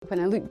when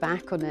I look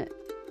back on it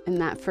in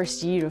that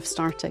first year of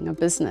starting a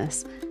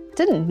business, I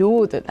didn't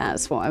know that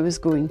that's what I was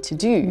going to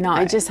do. No.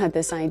 I just had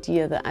this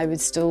idea that I would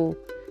still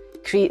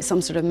create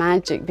some sort of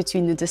magic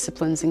between the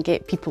disciplines and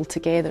get people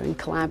together in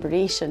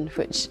collaboration,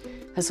 which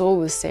has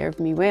always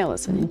served me well.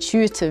 It's an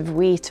intuitive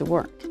way to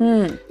work.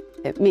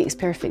 It makes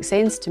perfect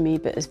sense to me,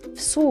 but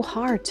it's so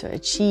hard to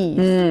achieve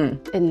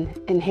in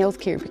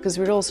healthcare because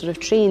we're all sort of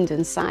trained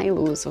in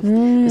silos of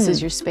this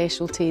is your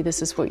specialty,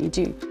 this is what you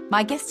do.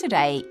 My guest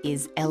today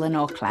is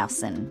Eleanor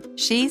Clausen.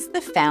 She's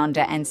the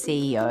founder and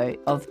CEO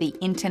of the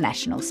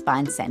International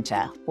Spine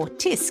Centre, or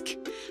TISC,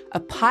 a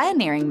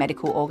pioneering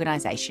medical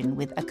organisation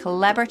with a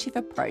collaborative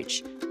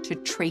approach to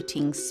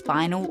treating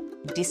spinal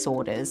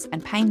disorders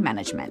and pain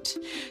management.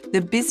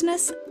 The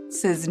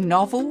business's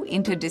novel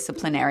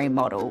interdisciplinary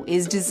model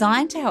is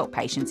designed to help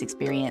patients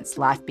experience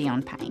life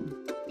beyond pain.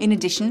 In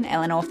addition,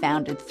 Eleanor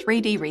founded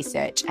 3D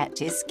Research at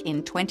TISC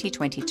in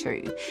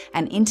 2022,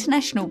 an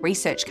international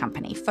research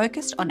company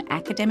focused on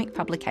academic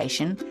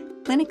publication,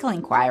 clinical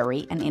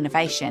inquiry and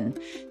innovation.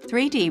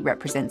 3D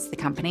represents the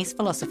company's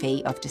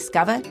philosophy of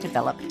discover,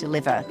 develop,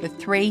 deliver, the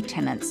three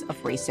tenets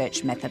of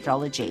research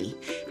methodology.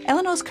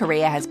 Eleanor's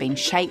career has been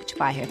shaped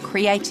by her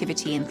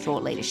creativity and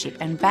thought leadership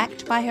and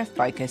backed by her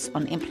focus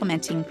on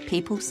implementing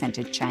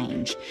people-centred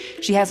change.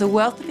 She has a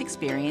wealth of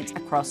experience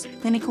across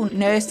clinical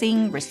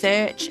nursing,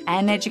 research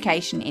and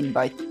education in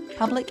both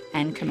public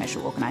and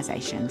commercial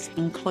organisations,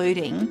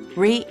 including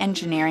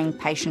re-engineering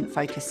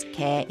patient-focused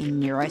care in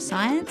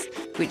neuroscience,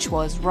 which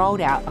was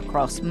rolled out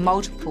across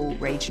multiple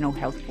regional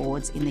health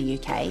boards in the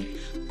UK,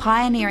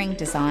 pioneering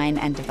design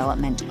and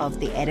development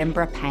of the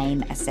Edinburgh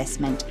Pain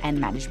Assessment and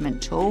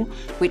Management Tool,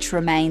 which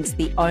remains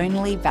the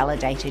only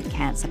validated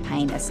cancer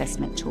pain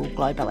assessment tool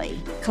globally,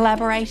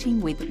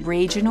 collaborating with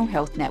regional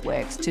health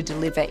networks to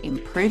deliver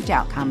improved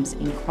outcomes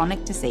in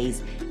chronic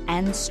disease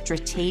and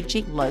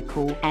strategic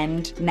local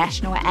and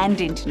national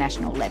and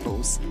international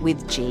levels with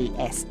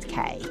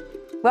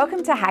GSK.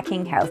 Welcome to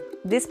Hacking Health.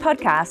 This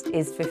podcast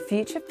is for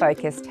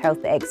future-focused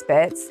health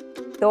experts,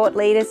 thought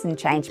leaders and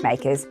change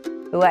makers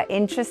who are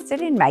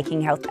interested in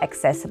making health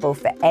accessible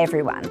for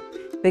everyone,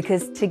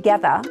 because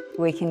together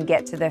we can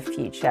get to the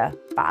future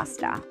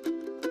faster.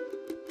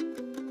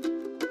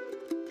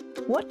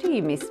 What do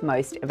you miss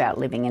most about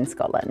living in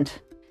Scotland?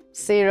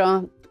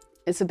 Sarah,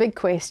 it's a big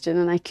question,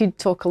 and I could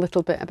talk a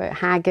little bit about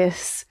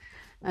haggis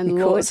and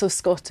lots of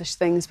Scottish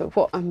things, but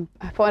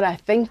what I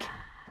think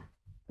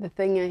the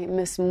thing I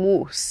miss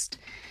most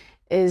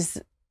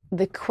is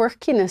the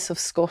quirkiness of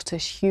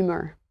Scottish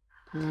humour.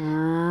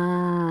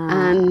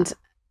 And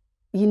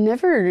you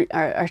never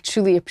are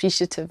truly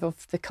appreciative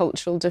of the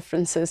cultural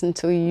differences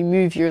until you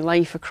move your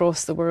life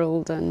across the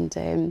world, and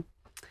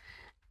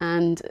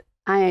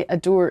I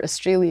adore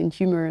Australian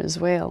humour as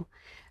well,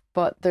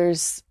 but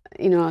there's,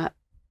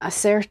 a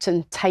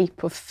certain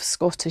type of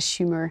Scottish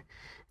humour.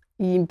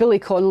 Billy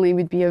Connolly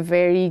would be a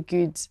very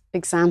good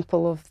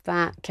example of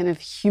that kind of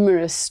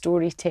humorous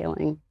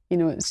storytelling.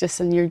 It's just,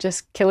 and you're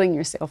just killing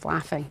yourself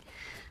laughing.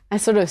 I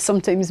sort of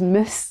sometimes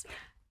miss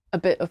a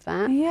bit of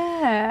that.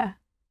 Yeah.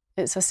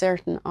 It's a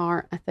certain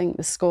art I think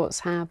the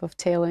Scots have of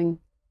telling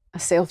a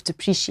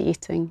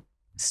self-depreciating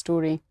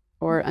story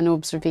or an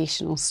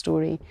observational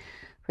story,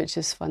 which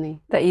is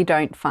funny. That you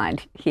don't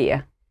find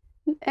here.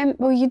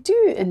 Well, you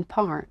do in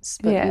parts,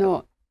 but Yeah.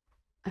 not.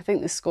 I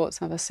think the Scots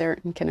have a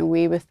certain kind of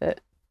way with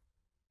it.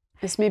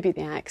 It's maybe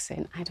the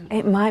accent, I don't know.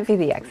 It might be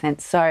the accent.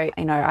 So,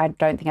 I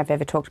don't think I've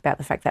ever talked about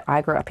the fact that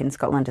I grew up in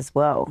Scotland as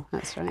well.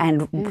 That's right.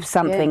 And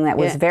something that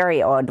was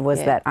very odd was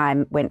that I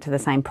went to the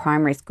same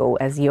primary school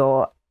as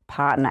your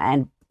partner,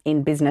 and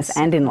in business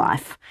and in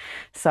life.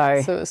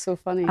 So it's so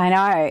funny. I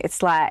know.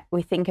 It's like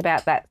we think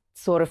about that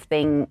sort of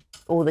thing,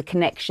 all the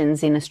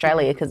connections in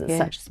Australia because it's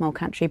such a small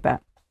country,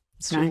 but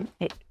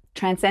it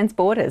transcends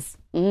borders.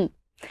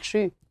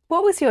 True.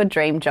 What was your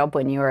dream job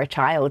when you were a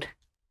child?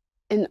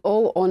 In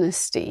all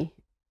honesty,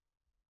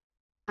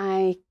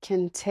 I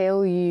can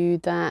tell you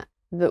that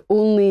the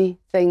only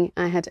thing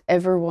I had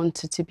ever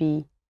wanted to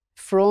be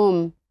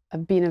from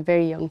being a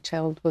very young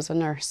child was a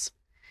nurse.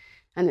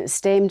 And it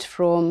stemmed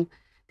from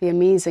the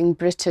amazing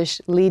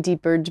British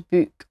Ladybird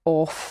book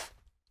Off.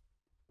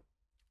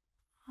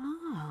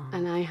 Oh.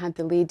 And I had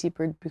the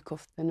Ladybird book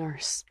of the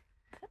nurse.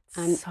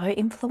 That's so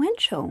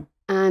influential.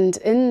 And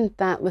in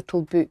that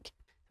little book,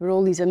 there were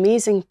all these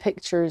amazing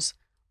pictures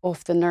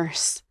of the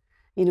nurse,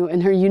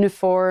 in her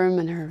uniform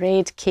and her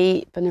red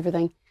cape and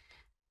everything.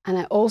 And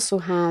I also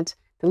had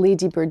the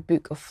Ladybird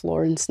book of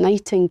Florence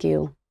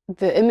Nightingale.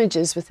 The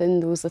images within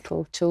those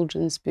little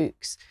children's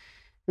books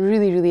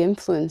really, really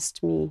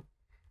influenced me.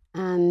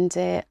 And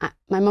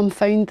my mum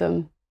found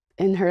them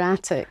in her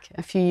attic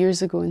a few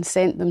years ago and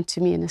sent them to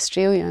me in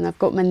Australia. And I've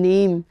got my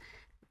name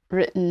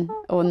written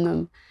on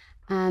them.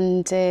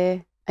 And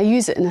I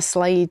use it in a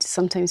slide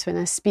sometimes when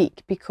I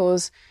speak,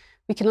 because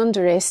we can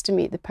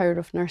underestimate the power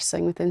of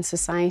nursing within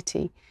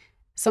society.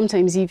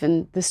 Sometimes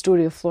even the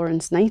story of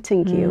Florence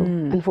Nightingale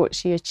and what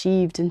she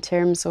achieved in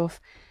terms of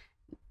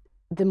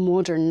the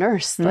modern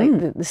nurse,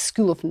 like the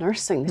school of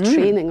nursing, the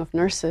training of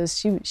nurses.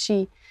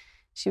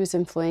 She She was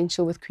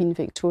influential with Queen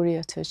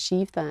Victoria to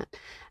achieve that.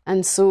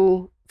 And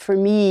so for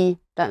me,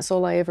 that's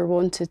all I ever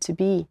wanted to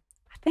be.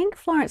 I think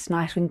Florence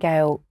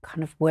Nightingale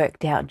kind of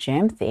worked out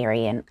germ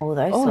theory and all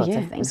those sorts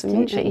of things,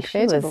 didn't she?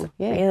 Incredible.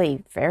 She was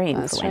really very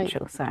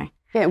influential. Right.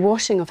 So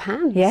washing of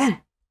hands. Yeah.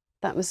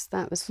 That was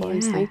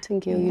Florence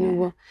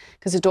Nightingale,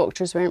 because the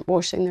doctors weren't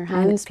washing their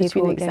hands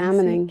between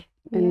examining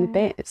in the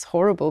bed. It's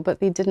horrible, but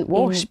they didn't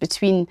wash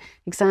between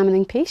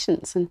examining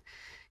patients. And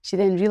she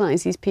then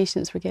realised these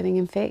patients were getting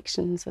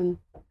infections. And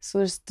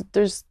so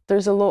there's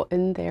a lot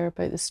in there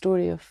about the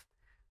story of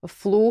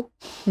flow.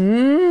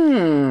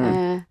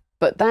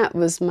 But that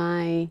was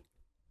my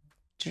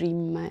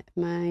dream,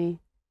 my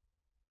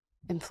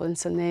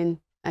influence. And then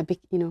I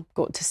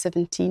got to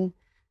 17,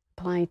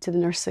 applied to the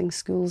nursing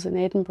schools in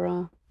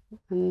Edinburgh,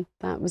 and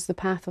that was the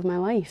path of my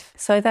life.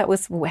 So that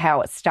was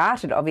how it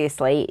started.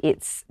 Obviously,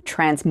 it's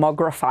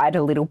transmogrified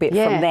a little bit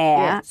from there.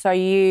 Yeah. So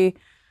you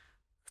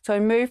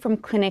moved from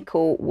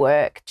clinical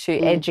work to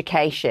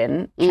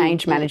education,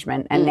 change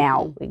management, and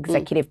now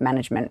executive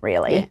management,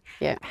 really.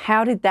 Yeah.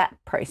 How did that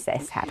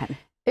process happen?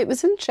 It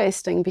was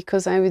interesting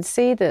because I would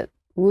say that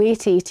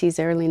late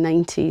 80s, early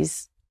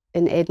 90s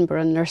in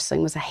Edinburgh,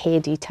 nursing was a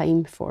heady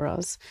time for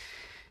us.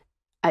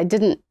 I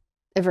didn't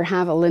ever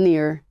have a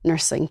linear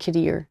nursing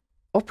career.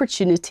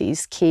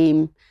 Opportunities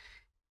came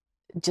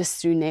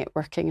just through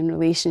networking and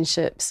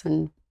relationships,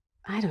 and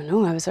I don't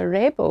know, I was a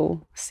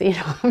rebel,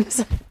 Sarah.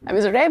 I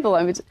was a rebel.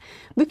 I would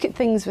look at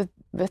things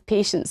with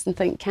patients and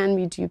think, can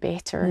we do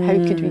better? How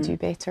could we do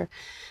better?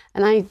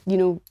 And I,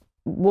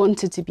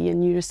 wanted to be a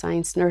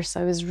neuroscience nurse.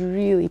 I was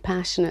really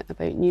passionate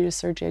about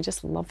neurosurgery. I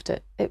just loved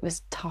it. It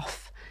was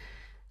tough.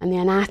 And the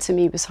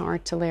anatomy was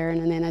hard to learn.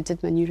 And then I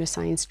did my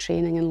neuroscience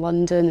training in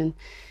London and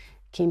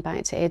came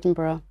back to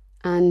Edinburgh.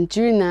 And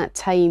during that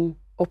time,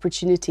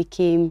 opportunity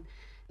came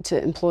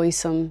to employ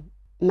some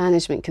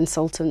management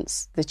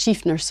consultants. The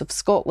chief nurse of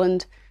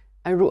Scotland,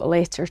 I wrote a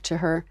letter to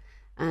her,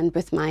 and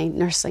with my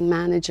nursing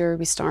manager,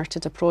 we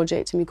started a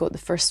project, and we got the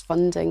first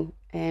funding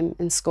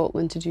in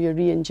Scotland to do a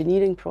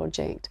re-engineering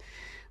project,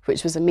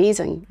 which was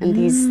amazing. And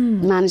these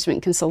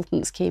management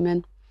consultants came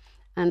in,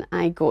 and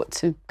I got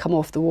to come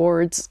off the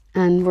wards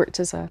and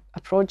worked as a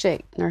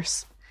project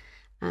nurse.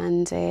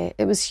 And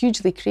it was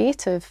hugely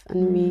creative,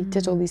 and we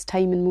did all these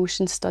time and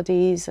motion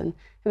studies, and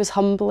it was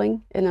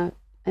humbling in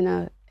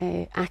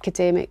a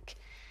academic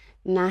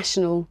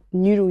national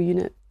neuro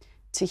unit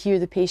to hear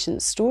the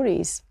patients'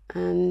 stories,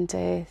 and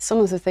some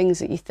of the things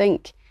that you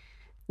think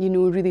you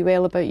know really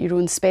well about your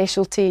own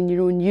specialty and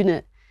your own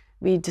unit.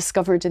 We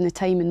discovered in the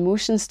time and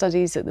motion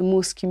studies that the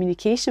most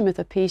communication with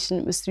a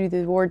patient was through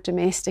the ward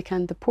domestic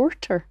and the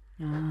porter.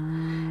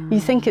 You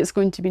think it's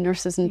going to be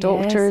nurses and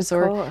doctors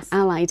or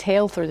allied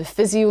health or the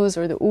physios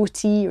or the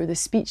OT or the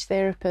speech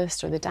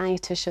therapist or the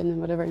dietitian and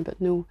whatever, but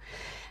no.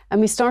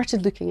 And we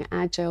started looking at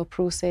agile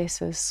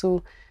processes.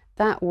 So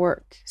that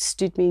work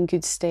stood me in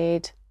good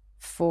stead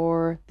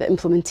for the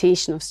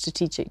implementation of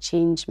strategic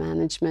change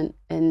management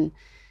in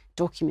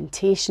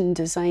documentation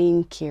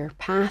design, care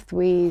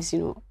pathways,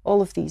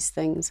 all of these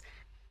things.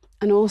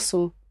 And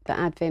also the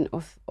advent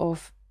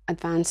of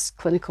advanced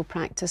clinical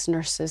practice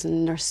nurses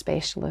and nurse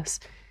specialists,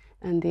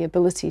 and the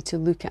ability to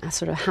look at a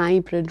sort of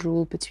hybrid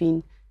role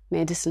between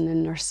medicine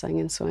and nursing.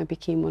 And so I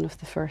became one of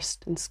the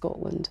first in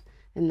Scotland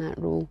in that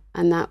role.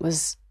 And that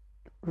was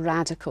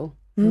radical,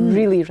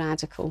 really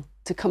radical,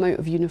 to come out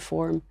of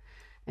uniform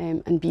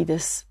and be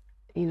this,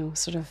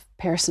 sort of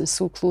person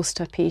so close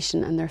to a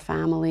patient and their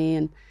family,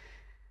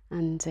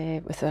 and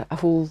with a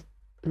whole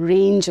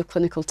range of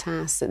clinical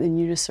tasks that the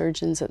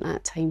neurosurgeons at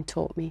that time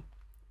taught me,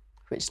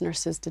 which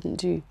nurses didn't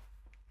do,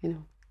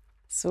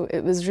 So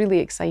it was really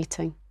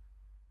exciting.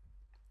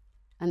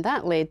 And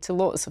that led to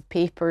lots of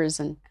papers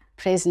and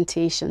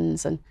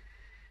presentations and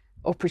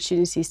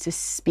opportunities to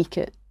speak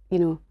at,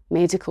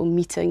 medical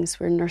meetings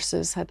where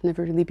nurses had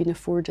never really been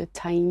afforded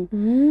time,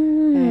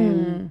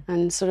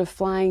 and sort of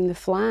flying the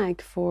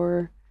flag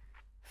for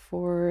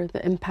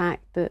the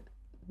impact that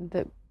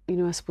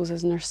I suppose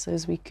as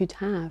nurses we could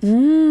have.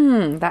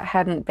 That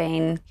hadn't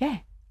been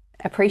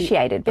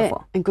appreciated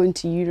before. And going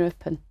to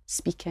Europe and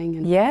speaking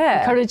and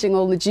encouraging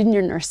all the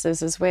junior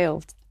nurses as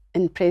well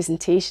in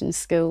presentation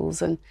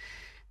skills and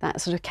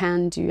that sort of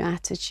can-do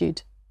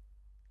attitude.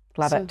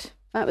 Love it.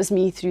 That was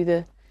me through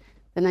the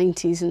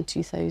 90s and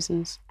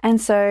 2000s.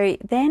 And so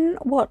then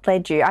what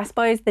led you? I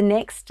suppose the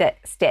next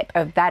step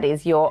of that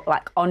is your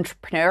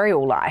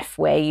entrepreneurial life,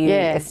 where you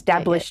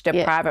established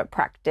a private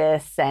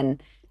practice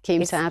and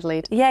came to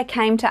Adelaide. Yeah,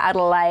 came to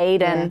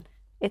Adelaide, and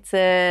it's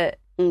a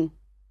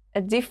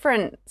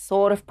different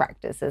sort of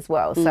practice as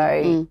well.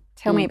 So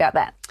tell me about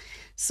that.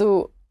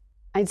 So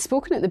I'd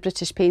spoken at the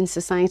British Pain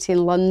Society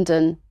in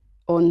London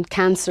on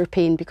cancer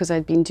pain because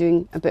I'd been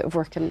doing a bit of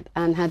work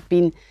and had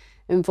been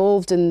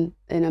involved in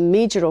a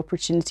major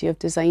opportunity of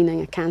designing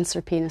a cancer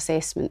pain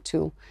assessment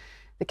tool.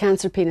 The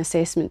cancer pain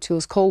assessment tool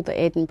is called the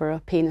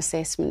Edinburgh Pain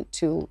Assessment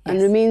Tool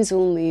and remains the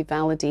only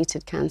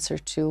validated cancer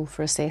tool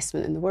for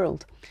assessment in the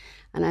world.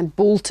 And I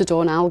bolted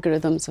on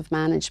algorithms of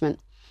management.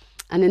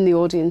 And in the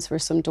audience were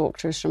some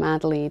doctors from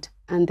Adelaide,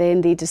 And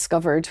then they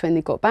discovered when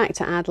they got back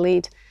to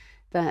Adelaide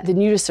that the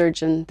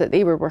neurosurgeon that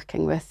they were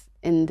working with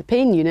in the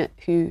pain unit,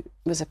 who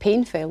was a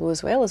pain fellow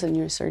as well as a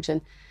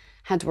neurosurgeon,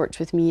 had worked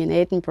with me in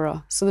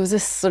Edinburgh. So there was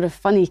this sort of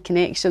funny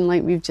connection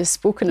like we've just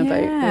spoken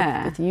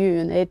about with you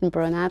in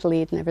Edinburgh and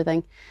Adelaide and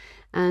everything.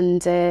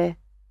 And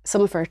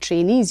some of our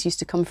trainees used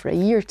to come for a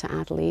year to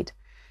Adelaide,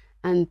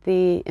 and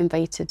they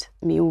invited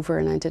me over,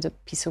 and I did a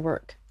piece of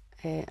work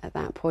at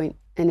that point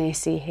in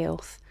SA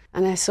Health.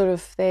 And I sort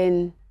of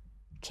then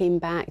came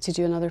back to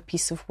do another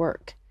piece of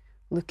work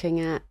looking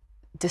at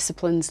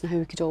disciplines and how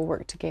we could all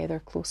work together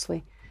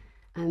closely.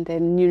 And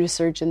then the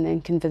neurosurgeon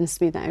then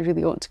convinced me that I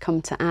really ought to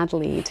come to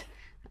Adelaide.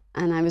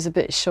 And I was a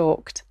bit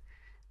shocked,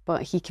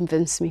 but he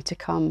convinced me to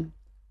come.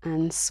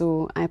 And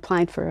so I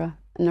applied for a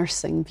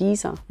nursing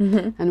visa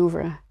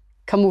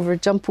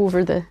and jump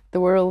over the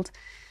world.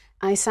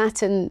 I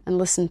sat in and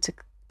listened to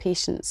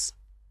patients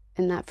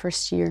in that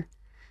first year.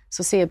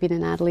 So say I've been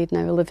in Adelaide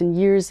now 11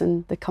 years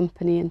and the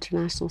company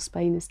International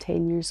Spine is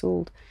 10 years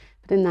old.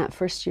 But in that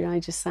first year, I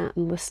just sat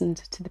and listened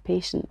to the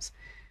patients.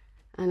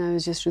 And I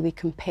was just really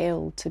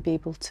compelled to be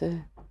able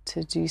to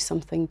do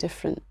something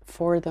different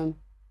for them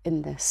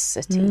in this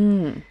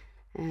city.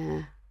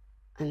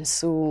 And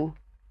so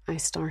I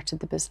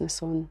started the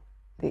business on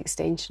the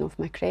extension of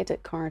my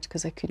credit card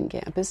because I couldn't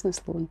get a business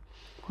loan.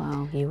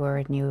 Wow, you were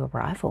a new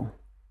arrival.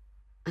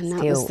 And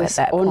that was this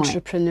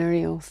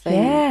entrepreneurial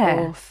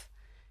thing of,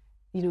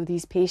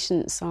 these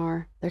patients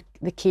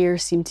the care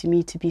seemed to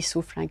me to be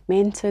so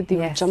fragmented. They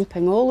were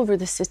jumping all over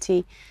the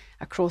city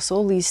across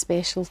all these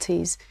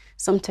specialties,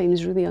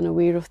 sometimes really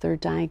unaware of their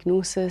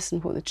diagnosis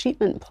and what the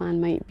treatment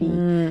plan might be.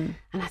 And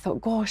I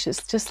thought, gosh,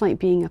 it's just like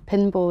being a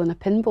pinball in a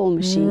pinball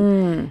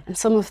machine. And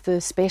some of the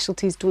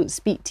specialties don't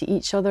speak to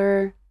each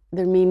other.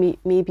 There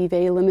may be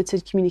very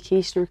limited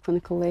communication or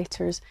clinical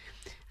letters.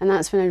 And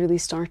that's when I really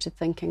started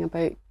thinking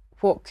about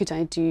what could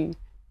I do,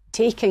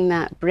 taking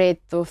that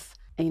breadth of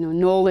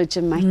knowledge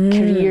in my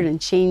career and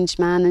change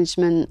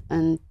management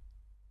and,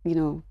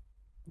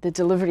 the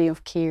delivery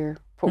of care.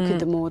 What could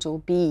the model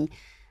be?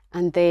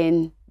 And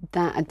then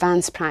that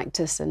advanced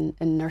practice in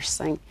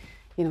nursing,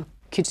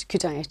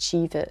 could I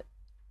achieve it?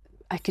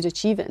 I could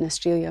achieve it in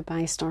Australia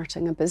by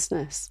starting a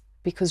business,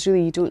 because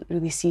really you don't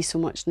really see so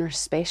much nurse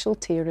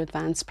specialty or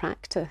advanced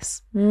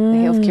practice. The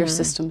healthcare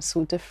system's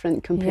so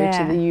different compared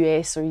to the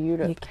US or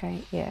Europe. UK,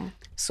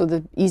 So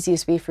the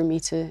easiest way for me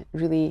to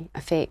really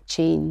affect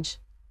change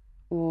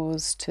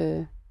was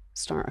to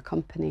start a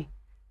company.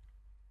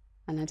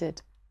 And I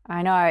did.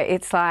 I know,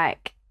 it's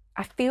like,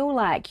 I feel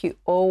like you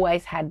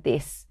always had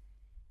this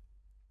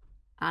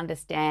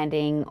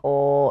understanding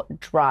or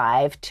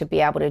drive to be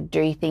able to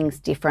do things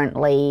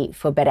differently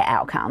for better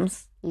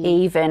outcomes,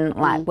 even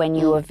like when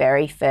you were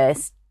very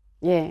first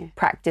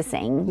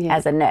practicing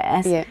as a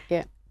nurse.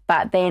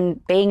 But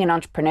then being an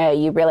entrepreneur,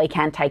 you really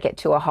can take it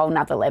to a whole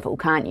nother level,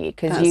 can't you?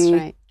 Because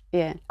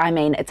I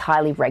mean, it's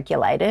highly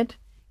regulated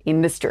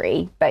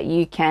industry, but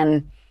you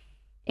can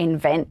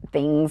invent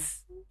things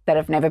that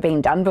have never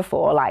been done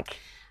before, like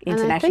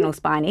International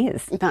Spine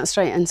is. That's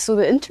right. And so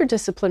the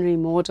interdisciplinary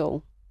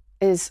model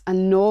is a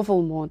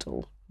novel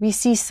model. We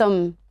see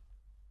some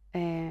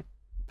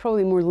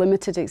probably more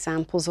limited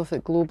examples of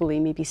it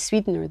globally, maybe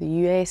Sweden or the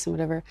US and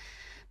whatever,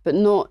 but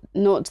not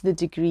to the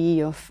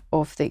degree of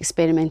the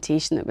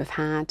experimentation that we've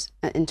had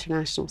at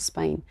International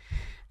Spine.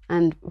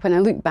 And when I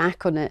look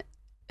back on it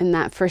in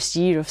that first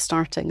year of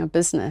starting a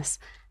business,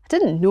 I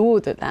didn't know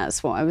that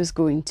that's what I was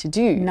going to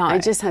do. No. I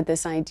just had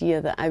this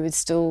idea that I would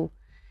still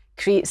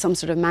create some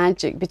sort of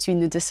magic between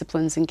the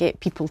disciplines and get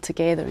people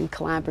together in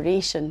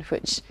collaboration,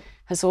 which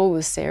has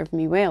always served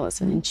me well.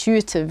 It's an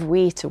intuitive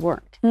way to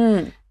work.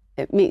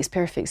 It makes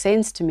perfect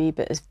sense to me,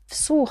 but it's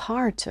so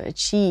hard to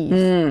achieve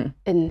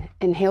in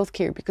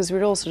healthcare, because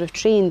we're all sort of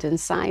trained in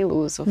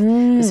silos of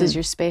this is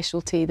your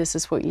specialty, this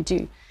is what you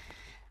do.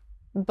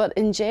 But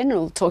in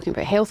general, talking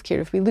about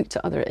healthcare, if we look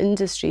to other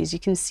industries, you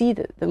can see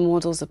that the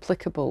model's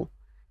applicable.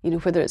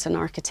 Whether it's an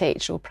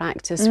architectural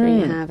practice where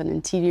you have an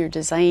interior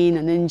design,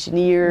 an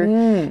engineer,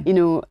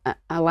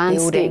 a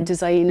landscape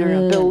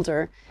designer, a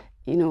builder,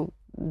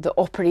 the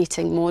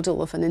operating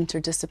model of an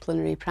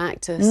interdisciplinary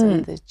practice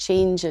and the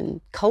change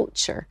in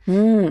culture,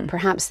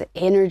 perhaps the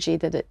energy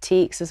that it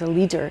takes as a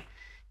leader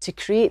to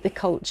create the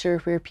culture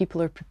where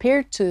people are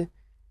prepared to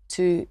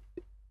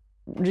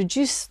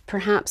reduce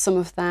perhaps some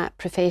of that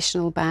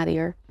professional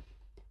barrier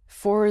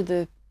for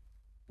the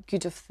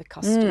good of the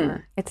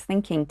customer. It's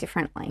thinking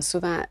differently. So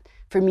that,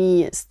 for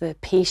me, it's the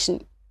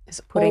patient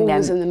is putting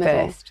always them in the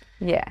middle. First.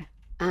 Yeah.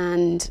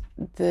 And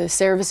the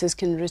services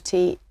can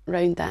rotate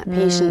around that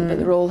patient, but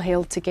they're all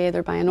held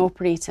together by an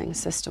operating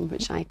system,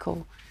 which I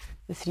call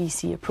the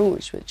 3C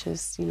approach, which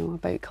is,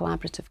 about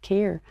collaborative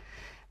care.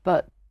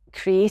 But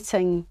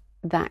creating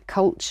that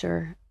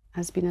culture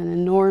has been an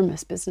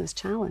enormous business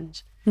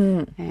challenge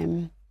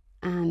and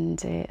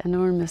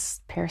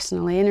enormous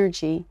personal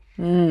energy.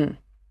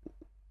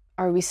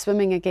 Are we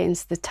swimming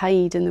against the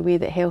tide in the way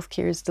that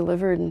healthcare is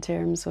delivered in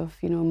terms of,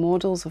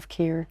 models of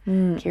care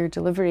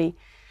delivery?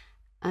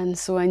 And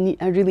so I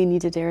really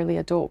needed early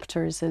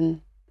adopters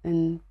in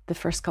in the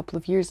first couple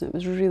of years, and it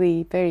was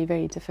really very,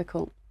 very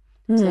difficult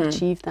to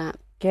achieve that.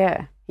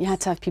 Yeah. You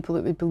had to have people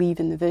that would believe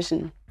in the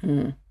vision.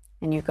 And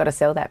you've got to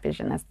sell that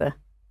vision as the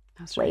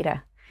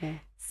leader. Yeah.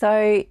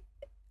 So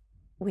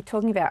we're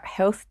talking about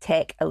health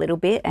tech a little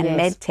bit and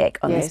med tech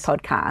on this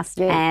podcast.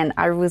 Yeah. And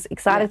I was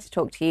excited to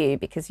talk to you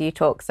because you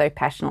talk so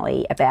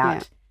passionately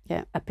about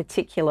a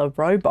particular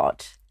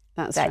robot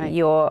that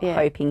you're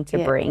hoping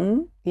to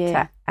bring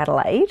to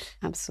Adelaide.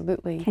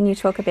 Absolutely. Can you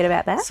talk a bit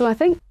about that? So I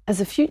think as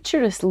a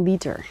futurist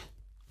leader,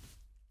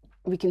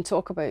 we can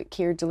talk about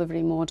care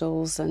delivery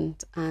models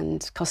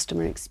and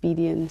customer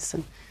experience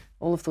and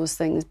all of those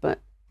things. But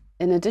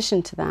in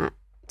addition to that,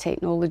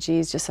 technology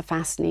is just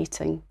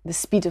the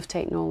speed of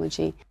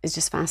technology is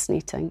just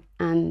fascinating.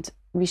 And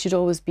we should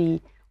always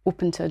be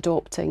open to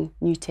adopting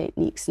new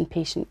techniques in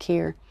patient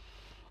care.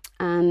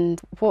 And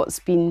what's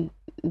been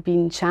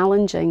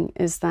challenging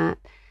is that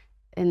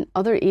in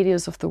other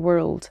areas of the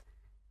world,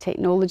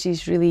 technology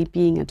is really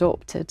being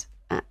adopted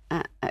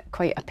at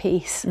quite a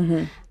pace.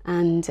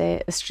 And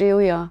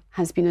Australia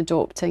has been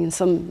adopting, and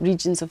some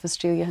regions of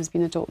Australia has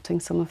been adopting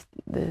some of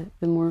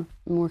the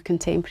more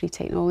contemporary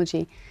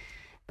technology.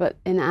 But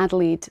in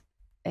Adelaide,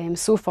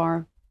 so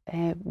far,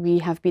 we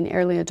have been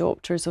early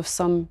adopters of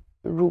some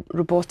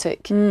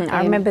robotic.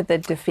 I remember the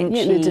Da Vinci.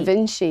 Yeah, the Da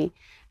Vinci.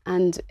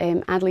 And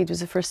Adelaide was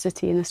the first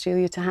city in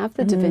Australia to have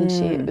the Da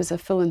Vinci. It was a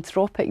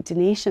philanthropic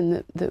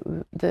donation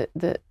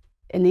that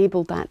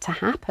enabled that to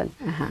happen.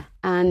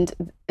 And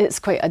it's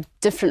quite a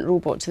different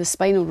robot to the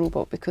spinal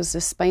robot, because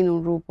the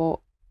spinal robot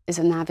is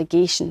a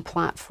navigation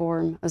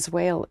platform as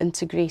well,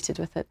 integrated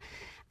with it.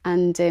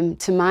 And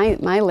to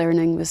my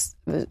learning was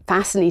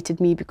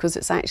fascinated me because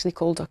it's actually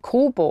called a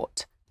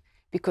cobot,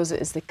 because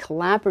it is the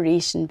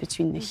collaboration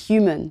between the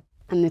human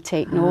and the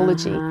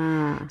technology.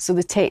 So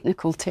the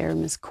technical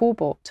term is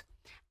cobot,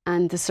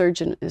 and the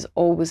surgeon is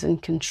always in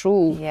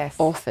control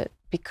of it,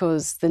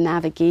 because the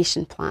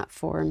navigation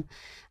platform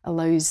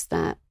allows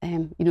that,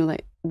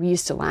 like we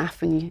used to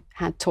laugh when you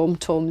had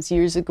TomToms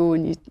years ago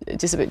and it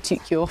just about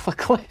took you off a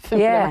cliff.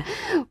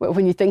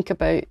 When you think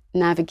about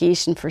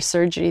navigation for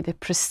surgery, the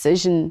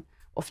precision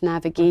of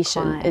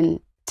navigation in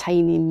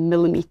tiny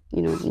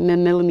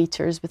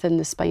millimeters within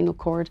the spinal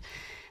cord.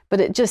 But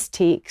it just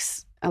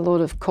takes a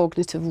lot of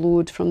cognitive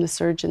load from the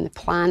surgeon, the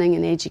planning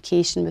and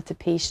education with the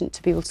patient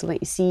to be able to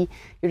let you see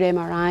your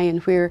MRI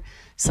and where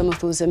some of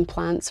those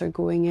implants are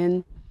going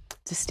in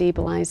to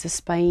stabilise the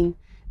spine.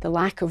 The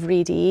lack of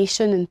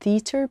radiation in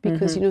theatre,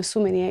 because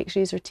so many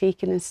x-rays are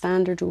taken in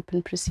standard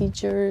open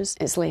procedures.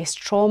 It's less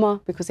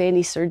trauma, because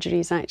any surgery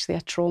is actually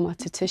a trauma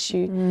to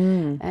tissue.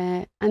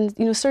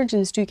 And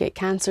surgeons do get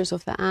cancers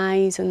of the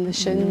eyes and the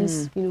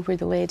shins, where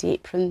the lead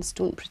aprons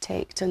don't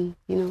protect, and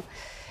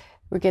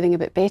we're getting a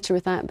bit better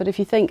with that. But if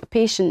you think a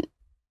patient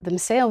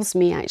themselves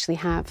may actually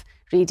have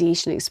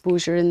radiation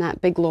exposure in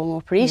that big long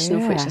operation,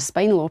 of which a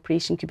spinal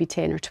operation could be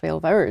 10 or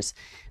 12 hours,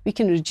 we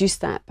can reduce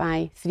that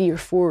by 3 or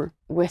 4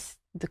 with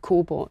the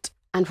cobot.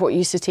 And what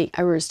used to take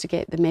hours to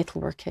get the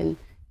metalwork in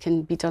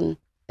can be done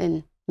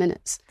in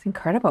minutes. It's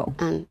incredible.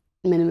 And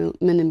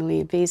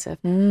minimally invasive.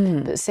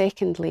 But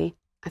secondly,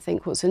 I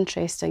think what's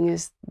interesting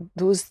is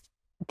those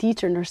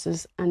theatre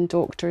nurses and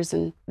doctors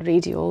and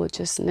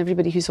radiologists and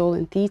everybody who's all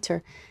in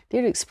theatre,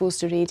 they're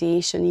exposed to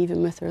radiation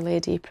even with their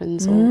lead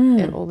aprons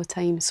all the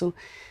time. So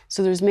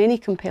there's many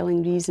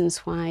compelling reasons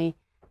why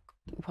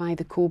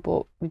the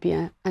cobot would be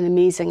an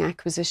amazing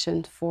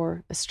acquisition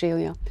for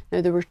Australia.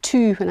 Now, there were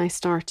 2 when I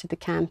started the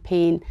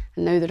campaign,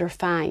 and now there are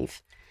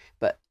 5.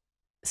 But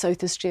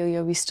South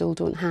Australia, we still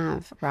don't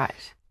have.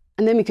 Right.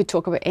 And then we could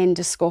talk about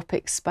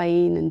endoscopic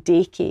spine and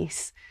day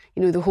case.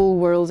 The whole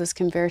world is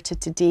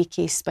converted to day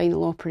case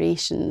spinal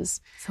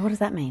operations. So what does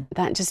that mean?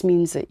 That just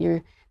means that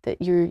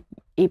you're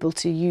able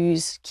to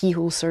use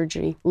keyhole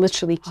surgery,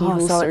 literally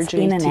keyhole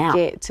surgery, to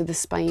get to the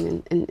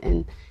spine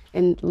in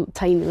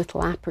tiny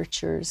little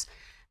apertures.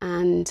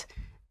 And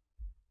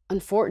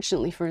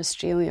unfortunately for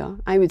Australia,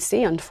 I would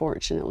say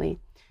unfortunately,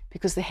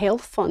 because the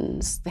health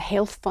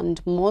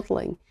fund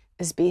modelling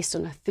is based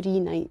on a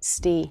 3-night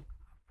stay.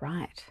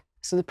 Right.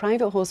 So the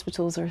private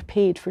hospitals are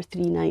paid for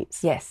 3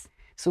 nights. Yes.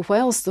 So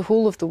whilst the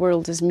whole of the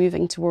world is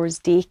moving towards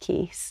day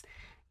case,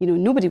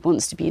 nobody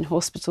wants to be in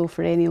hospital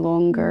for any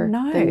longer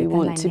than we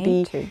want to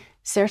be.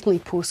 Certainly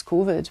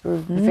post-COVID, we're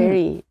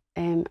very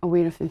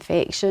aware of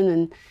infection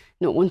and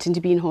not wanting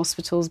to be in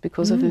hospitals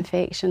because of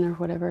infection or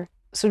whatever.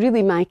 So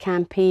really my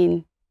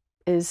campaign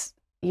is,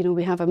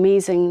 we have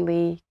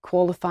amazingly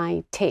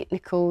qualified,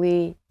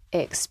 technically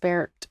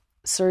expert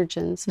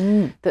surgeons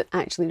that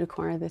actually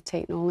require the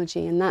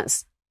technology. And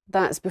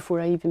that's before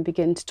I even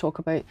begin to talk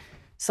about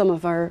some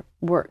of our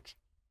work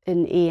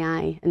in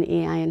AI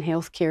in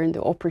healthcare and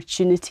the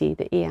opportunity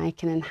that AI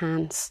can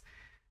enhance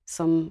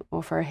some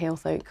of our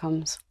health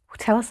outcomes. Well,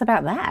 tell us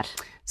about that.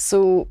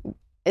 So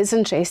it's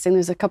interesting.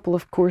 There's a couple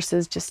of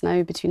courses just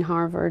now between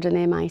Harvard and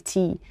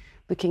MIT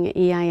looking at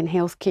AI in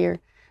healthcare.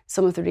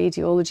 Some of the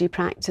radiology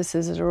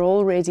practices are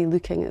already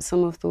looking at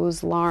some of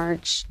those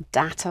large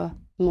data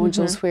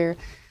modules where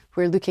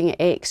we're looking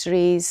at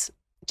x-rays,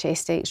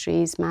 chest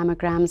x-rays,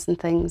 mammograms and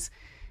things.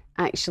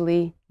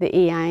 actually the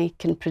AI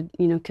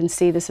can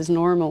say this is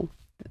normal.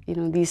 You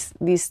know,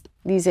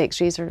 these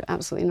X-rays are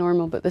absolutely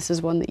normal, but this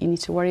is one that you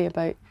need to worry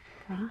about,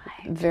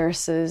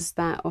 versus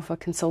that of a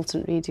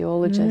consultant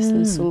radiologist.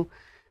 And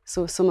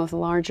so some of the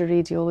larger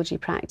radiology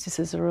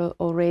practices are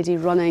already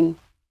running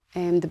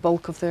the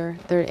bulk of their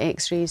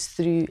X-rays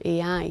through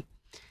AI.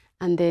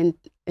 And then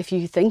if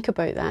you think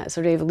about that, it's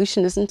a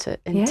revolution, isn't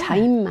it, in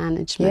time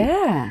management?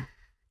 Yeah.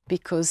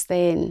 Because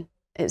then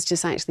it's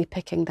just actually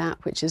picking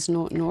that which is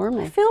not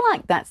normal. I feel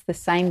like that's the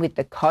same with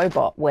the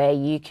cobot, where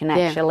you can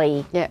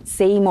actually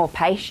see more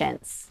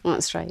patients.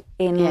 That's right.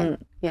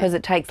 Because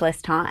it takes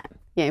less time.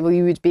 Yeah, well,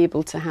 you would be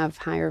able to have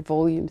higher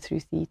volume through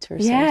theatre.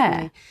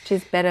 Yeah, which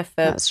is better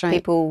for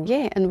people.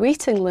 Yeah, and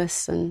waiting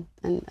lists and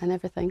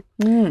everything.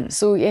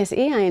 So yes,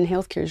 AI in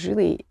healthcare is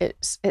really,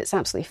 it's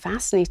absolutely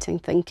fascinating,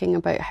 thinking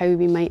about how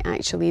we might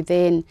actually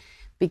then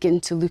begin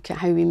to look at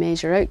how we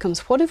measure outcomes.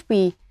 What if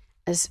we,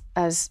 as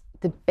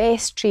the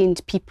best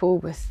trained people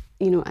with,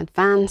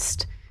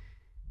 advanced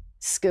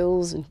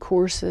skills and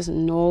courses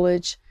and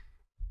knowledge,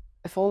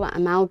 if all that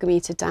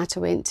amalgamated data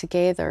went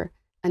together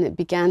and it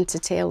began to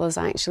tell us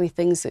actually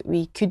things that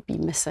we could be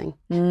missing,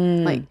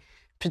 like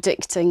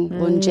predicting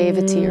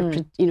longevity, or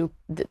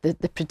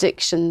the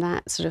prediction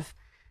that sort of,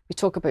 we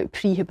talk about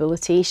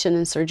prehabilitation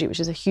in surgery, which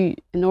is a huge,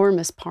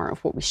 enormous part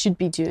of what we should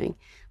be doing.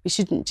 We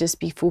shouldn't just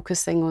be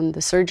focusing on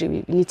the surgery.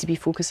 We need to be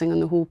focusing on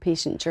the whole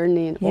patient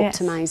journey and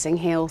optimising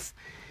health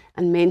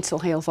and mental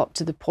health up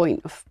to the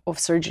point of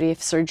surgery,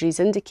 if surgery is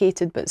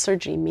indicated, but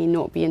surgery may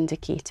not be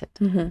indicated.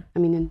 I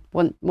mean, in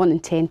one in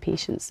 10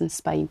 patients in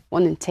spine,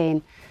 1 in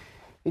 10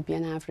 would be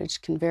an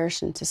average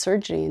conversion to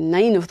surgery, and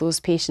 9 of those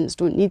patients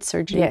don't need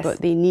surgery,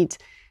 but they need,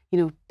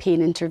 pain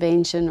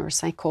intervention or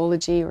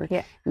psychology or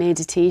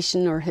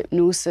meditation or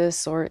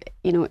hypnosis or,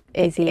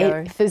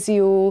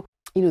 physio.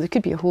 There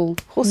could be a whole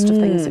host of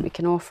things that we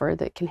can offer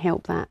that can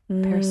help that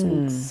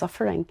person's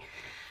suffering.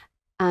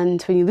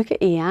 And when you look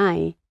at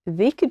AI,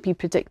 they could be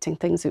predicting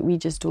things that we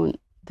just don't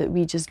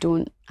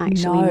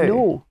actually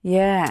know.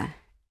 Yeah.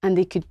 And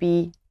they could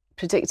be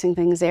predicting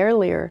things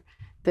earlier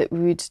that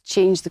would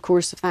change the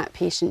course of that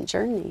patient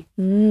journey.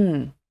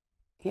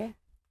 Yeah.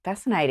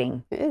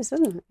 Fascinating. It is,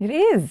 isn't it? It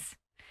is.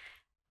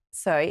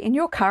 So in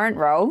your current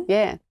role,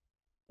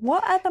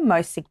 what are the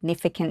most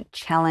significant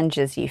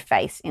challenges you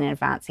face in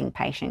advancing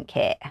patient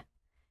care?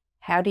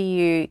 How do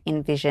you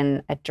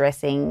envision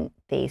addressing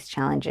these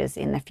challenges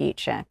in the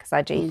future? Because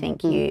I do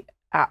think you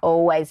are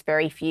always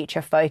very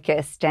future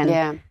focused. And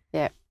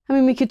I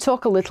mean, we could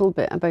talk a little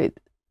bit about,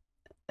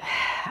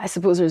 I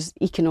suppose there's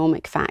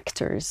economic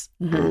factors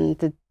and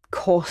the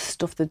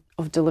cost of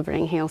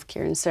delivering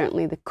healthcare, and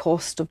certainly the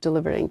cost of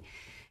delivering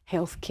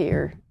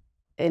healthcare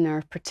in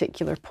our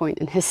particular point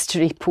in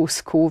history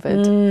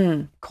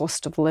post-COVID,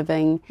 cost of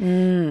living,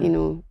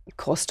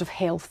 cost of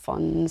health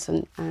funds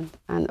and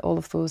all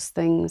of those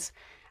things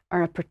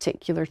are a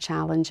particular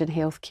challenge in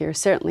healthcare,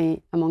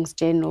 certainly amongst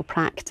general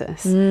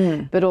practice,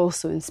 but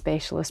also in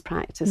specialist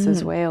practice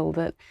as well,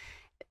 that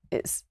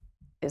it's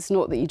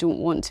not that you don't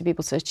want to be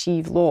able to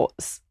achieve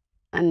lots,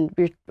 and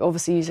we're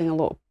obviously using a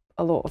lot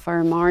of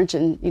our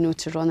margin,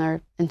 to run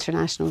our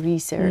international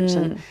research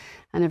and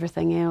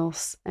everything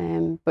else.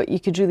 But you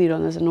could really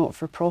run as a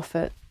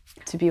not-for-profit,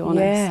 to be honest.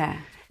 Yeah.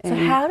 So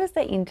how does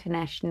the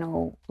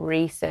international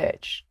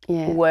research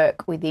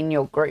work within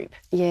your group?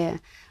 Yeah.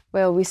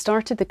 Well, we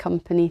started the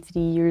company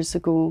 3 years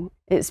ago.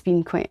 It's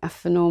been quite a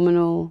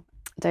phenomenal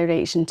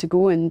direction to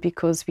go in,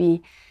 because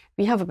we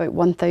have about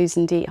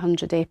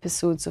 1,800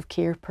 episodes of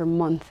care per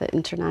month at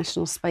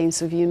International Spine.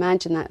 So if you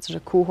imagine that sort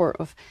of cohort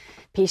of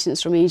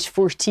patients from age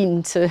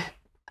 14 to,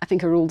 I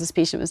think our oldest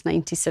patient was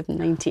 97,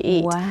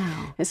 98.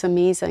 Wow. It's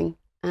amazing.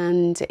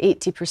 And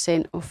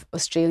 80% of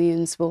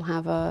Australians will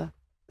have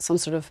some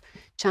sort of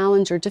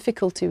challenge or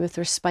difficulty with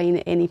their spine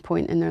at any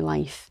point in their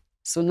life.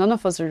 So none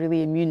of us are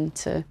really immune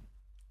to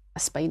a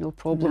spinal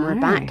problem or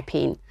back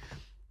pain.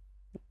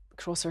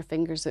 Cross our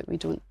fingers that we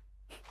don't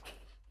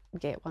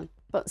get one.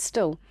 But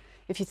still,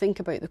 if you think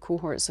about the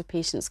cohorts of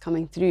patients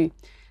coming through,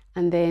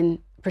 and then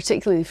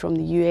particularly from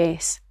the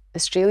US,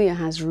 Australia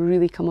has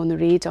really come on the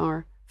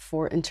radar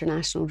for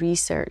international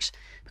research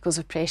because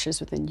of pressures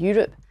within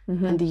Europe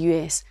and the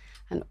US.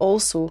 And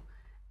also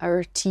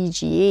our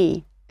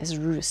TGA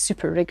is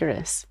super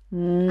rigorous.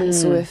 And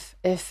so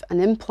if an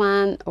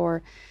implant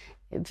or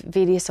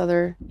various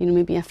other,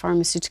 maybe a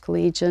pharmaceutical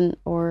agent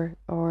or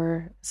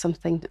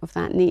something of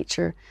that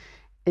nature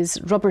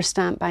is rubber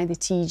stamped by the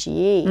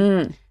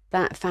TGA,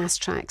 that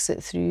fast tracks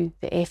it through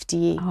the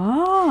FDA.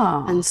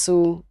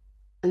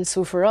 And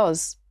so for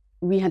us,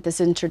 we had this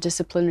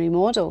interdisciplinary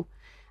model.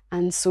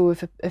 And so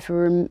if we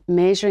were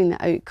measuring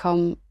the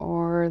outcome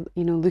or,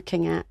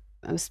 looking at,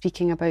 I was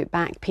speaking about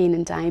back pain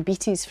and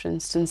diabetes, for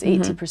instance,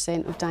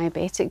 80% of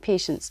diabetic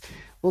patients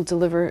will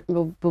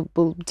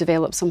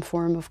develop some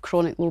form of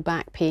chronic low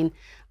back pain,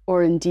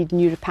 or indeed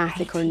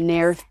neuropathic or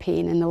nerve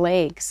pain in the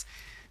legs.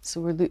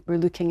 So we're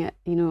looking at,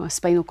 a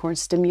spinal cord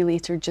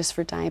stimulator just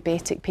for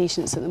diabetic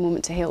patients at the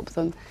moment to help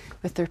them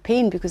with their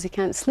pain, because they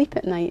can't sleep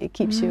at night. It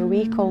keeps you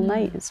awake all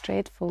night. It's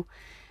dreadful.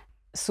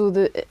 So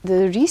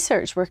the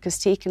research work has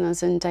taken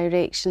us in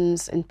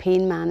directions in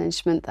pain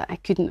management that I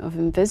couldn't have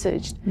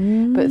envisaged.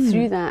 But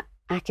through that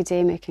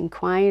academic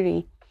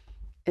inquiry,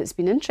 it's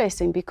been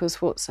interesting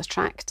because what's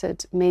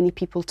attracted many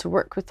people to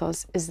work with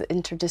us is the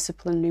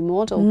interdisciplinary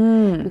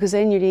model, because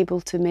then you're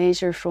able to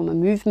measure from a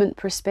movement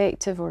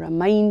perspective or a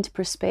mind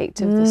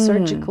perspective, the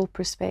surgical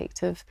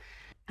perspective.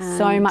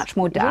 So much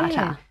more data.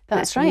 Yeah,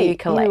 that's right. You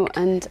collect.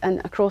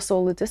 And across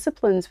all the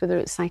disciplines, whether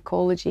it's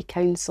psychology,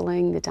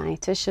 counselling, the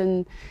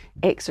dietitian,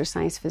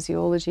 exercise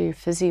physiology or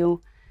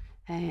physio,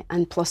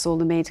 and plus all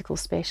the medical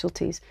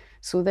specialties.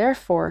 So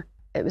therefore,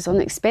 it was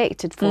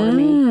unexpected for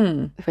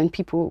me when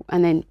people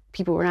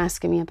were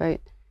asking me about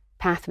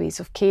pathways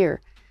of care.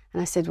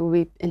 And I said, well,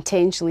 we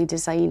intentionally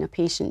design a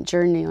patient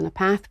journey on a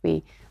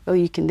pathway. Well,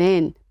 you can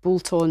then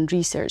bolt on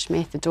research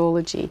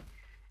methodology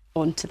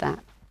onto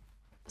that.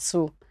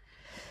 So,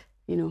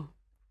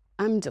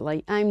 I'm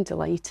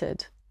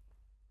delighted.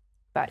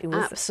 But it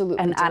was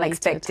absolutely an delighted.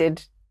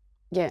 Unexpected.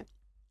 Yeah.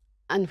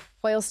 And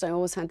whilst I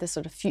always had this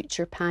sort of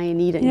future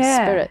pioneering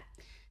spirit,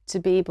 to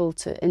be able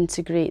to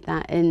integrate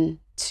that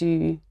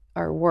into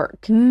our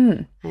work,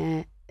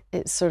 it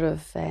sort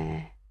of,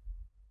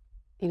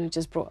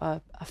 just brought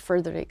a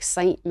further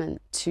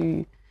excitement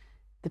to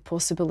the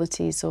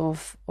possibilities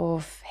of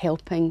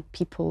helping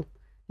people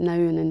now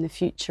and in the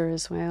future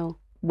as well.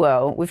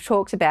 Well, we've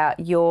talked about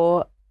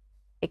your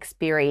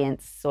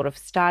experience sort of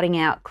starting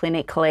out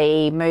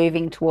clinically,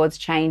 moving towards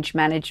change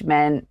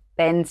management,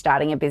 then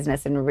starting a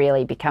business and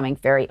really becoming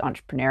very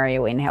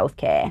entrepreneurial in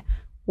healthcare.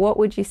 What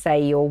would you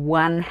say your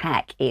one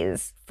hack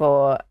is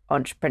for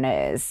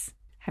entrepreneurs,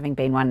 having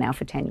been one now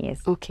for 10 years?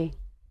 Okay.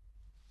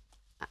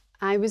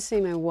 I would say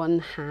my one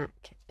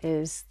hack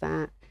is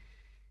that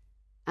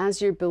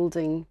as you're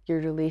building your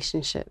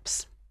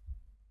relationships,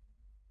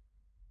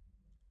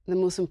 the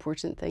most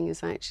important thing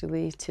is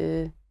actually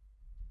to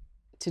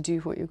do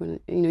what you're going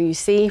to, you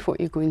say what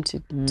you're going to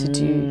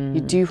do, you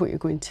do what you're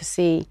going to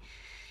say,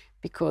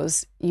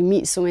 because you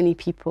meet so many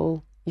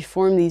people, you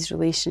form these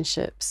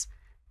relationships,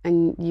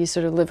 and you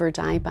sort of live or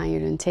die by your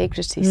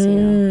integrity,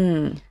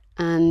 Sarah.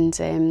 And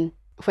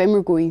when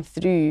we're going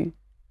through,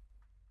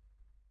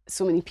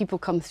 so many people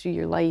come through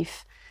your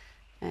life,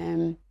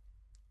 you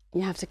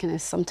have to kind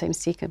of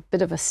sometimes take a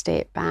bit of a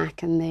step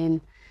back and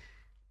then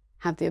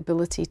have the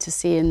ability to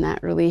say in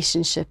that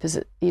relationship, is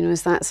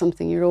that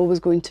something you're always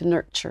going to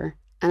nurture?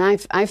 And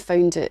I've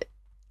found it,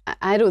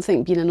 I don't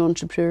think being an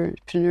entrepreneur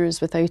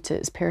is without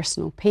its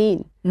personal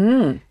pain,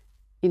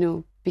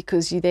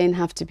 because you then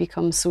have to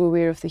become so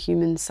aware of the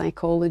human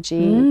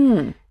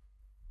psychology.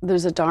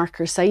 There's a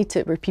darker side to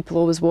it where people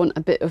always want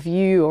a bit of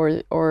you,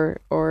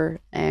 or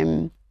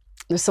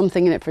there's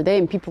something in it for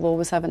them. People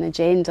always have an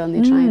agenda and they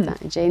drive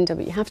that agenda,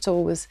 but you have to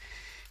always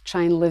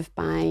try and live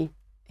by,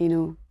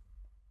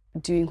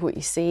 doing what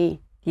you say.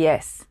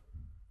 Yes.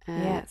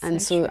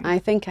 And so true. I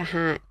think a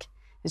hack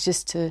is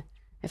just to,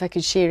 if I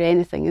could share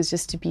anything, is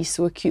just to be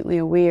so acutely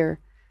aware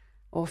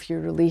of your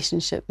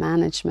relationship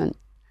management,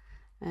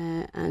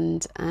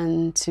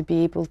 and to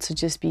be able to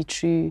just be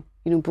true,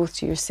 both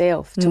to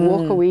yourself, to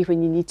walk away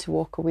when you need to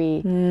walk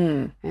away,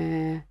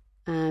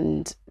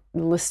 and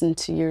listen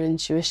to your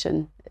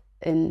intuition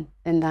in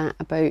that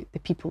about the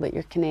people that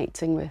you're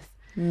connecting with,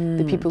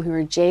 the people who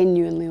are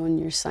genuinely on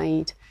your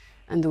side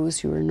and those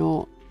who are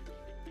not.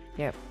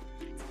 Yep,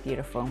 it's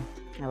beautiful.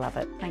 I love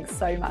it. Thanks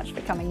so much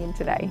for coming in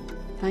today.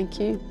 Thank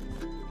you.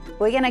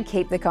 We're going to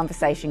keep the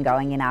conversation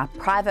going in our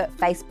private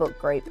Facebook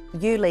group,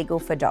 You Legal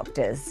for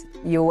Doctors.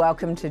 You're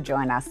welcome to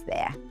join us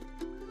there.